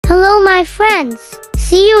Hello my friends,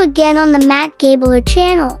 see you again on the Matt Gabler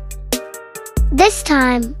channel. This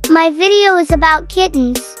time, my video is about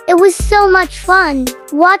kittens. It was so much fun,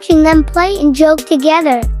 watching them play and joke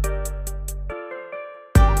together.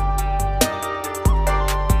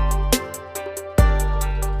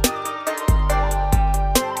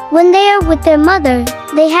 When they are with their mother,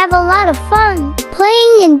 they have a lot of fun,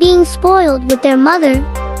 playing and being spoiled with their mother.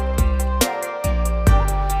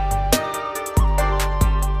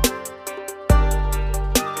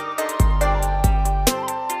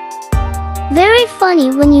 Very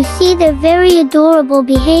funny when you see their very adorable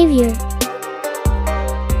behavior.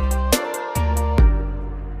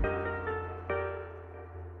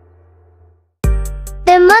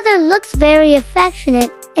 Their mother looks very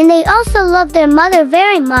affectionate, and they also love their mother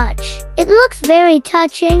very much. It looks very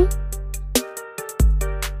touching.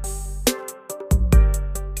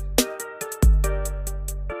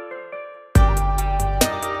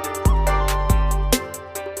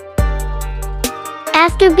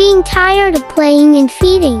 After being tired of playing and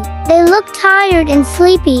feeding, they look tired and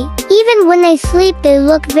sleepy. Even when they sleep, they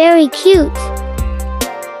look very cute.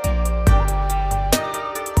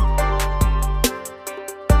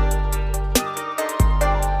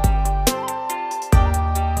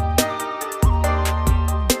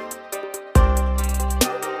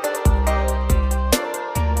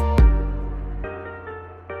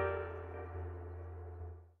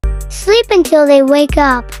 Sleep until they wake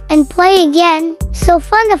up, and play again. So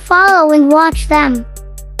fun to follow and watch them.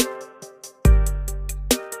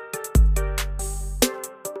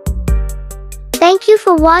 Thank you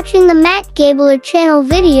for watching the Matt Gabler channel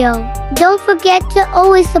video. Don't forget to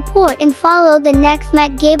always support and follow the next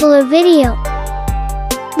Matt Gabler video.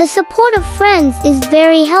 The support of friends is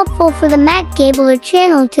very helpful for the Matt Gabler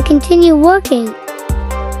channel to continue working.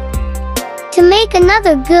 To make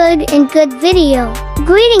another good video.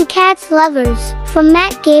 Greeting cats lovers from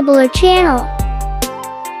Matt Gabler channel.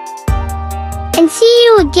 And see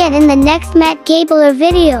you again in the next Matt Gabler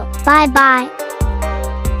video. Bye bye.